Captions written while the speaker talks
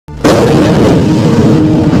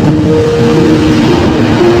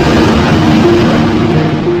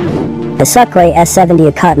The Sukhoi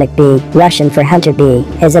S-70 okhotnik-b, Russian for Hunter B,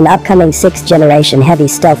 is an upcoming 6th-generation heavy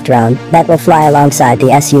stealth drone that will fly alongside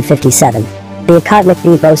the Su-57. The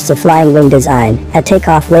okhotnik-b boasts a flying wing design, a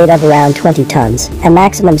takeoff weight of around 20 tons, a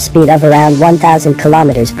maximum speed of around 1,000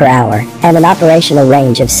 km per hour, and an operational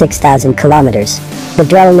range of 6,000 kilometers. The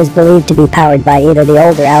drone is believed to be powered by either the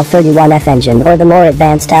older Al-31F engine or the more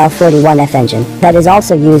advanced Al-41F engine that is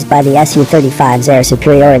also used by the Su-35's air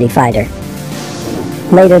superiority fighter.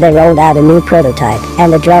 Later they rolled out a new prototype,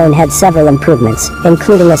 and the drone had several improvements,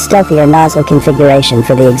 including a stealthier nozzle configuration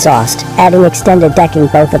for the exhaust, adding extended decking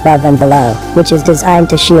both above and below, which is designed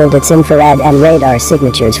to shield its infrared and radar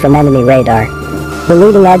signatures from enemy radar. The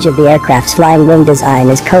leading edge of the aircraft's flying wing design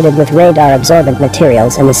is coated with radar-absorbent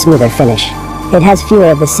materials and a smoother finish. It has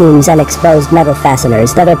fewer of the seams and exposed metal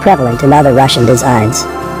fasteners that are prevalent in other Russian designs.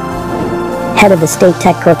 Head of the State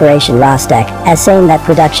Tech Corporation Rostec has saying that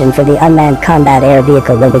production for the unmanned combat air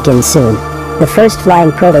vehicle will begin soon. The first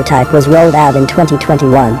flying prototype was rolled out in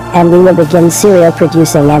 2021, and we will begin serial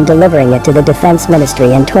producing and delivering it to the Defense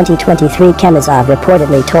Ministry in 2023, Kemezov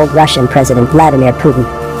reportedly told Russian President Vladimir Putin.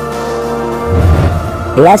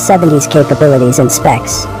 The S-70's capabilities and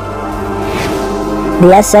specs.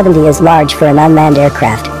 The S-70 is large for an unmanned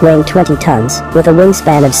aircraft, weighing 20 tons, with a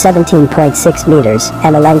wingspan of 17.6 meters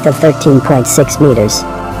and a length of 13.6 meters.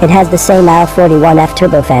 It has the same Al-41F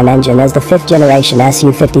turbofan engine as the 5th-generation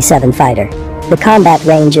Su-57 fighter. The combat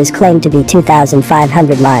range is claimed to be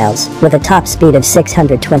 2,500 miles, with a top speed of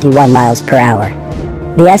 621 miles per hour.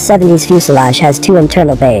 The S-70's fuselage has 2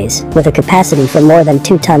 internal bays, with a capacity for more than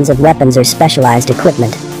 2 tons of weapons or specialized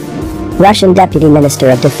equipment. Russian Deputy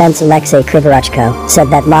Minister of Defense Alexei Krivoruchko said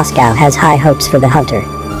that Moscow has high hopes for the Hunter.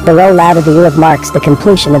 The rollout of the UAV marks the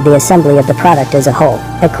completion of the assembly of the product as a whole,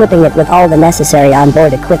 equipping it with all the necessary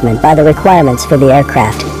onboard equipment by the requirements for the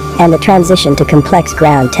aircraft, and the transition to complex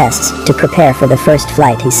ground tests to prepare for the first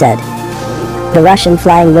flight, he said. The Russian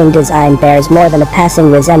flying wing design bears more than a passing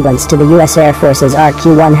resemblance to the U.S. Air Force's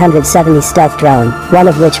RQ-170 stealth drone, one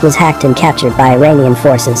of which was hacked and captured by Iranian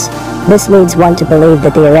forces. This leads one to believe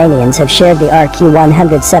that the Iranians have shared the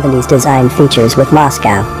RQ-170's design features with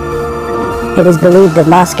Moscow. It is believed that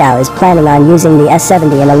Moscow is planning on using the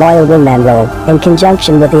S-70 in a loyal wingman role, in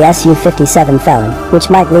conjunction with the Su-57 Felon, which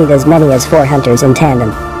might lead as many as 4 Hunters in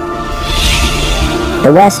tandem.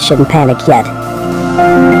 The West shouldn't panic yet.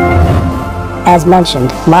 As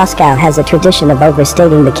mentioned, Moscow has a tradition of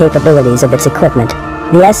overstating the capabilities of its equipment.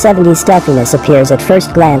 The S-70's stealthiness appears at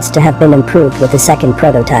first glance to have been improved with the second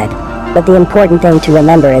prototype. But the important thing to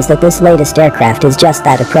remember is that this latest aircraft is just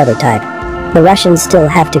that, a prototype. The Russians still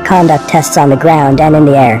have to conduct tests on the ground and in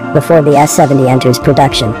the air before the S-70 enters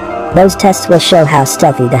production. Those tests will show how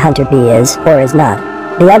stealthy the Hunter B is, or is not.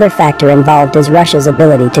 The other factor involved is Russia's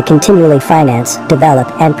ability to continually finance,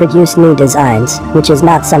 develop, and produce new designs, which is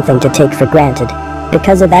not something to take for granted.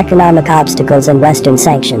 Because of economic obstacles and Western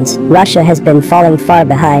sanctions, Russia has been falling far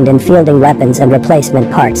behind in fielding weapons and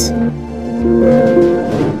replacement parts.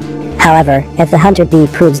 However, if the Hunter B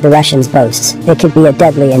proves the Russians' boasts, it could be a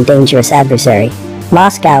deadly and dangerous adversary.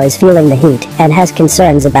 Moscow is feeling the heat and has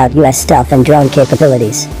concerns about U.S. stealth and drone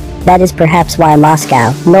capabilities. That is perhaps why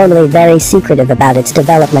Moscow, normally very secretive about its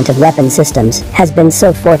development of weapon systems, has been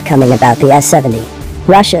so forthcoming about the S-70.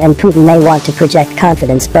 Russia and Putin may want to project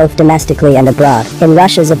confidence both domestically and abroad in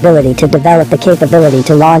Russia's ability to develop the capability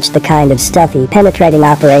to launch the kind of stealthy, penetrating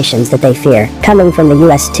operations that they fear, coming from the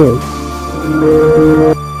U.S. too.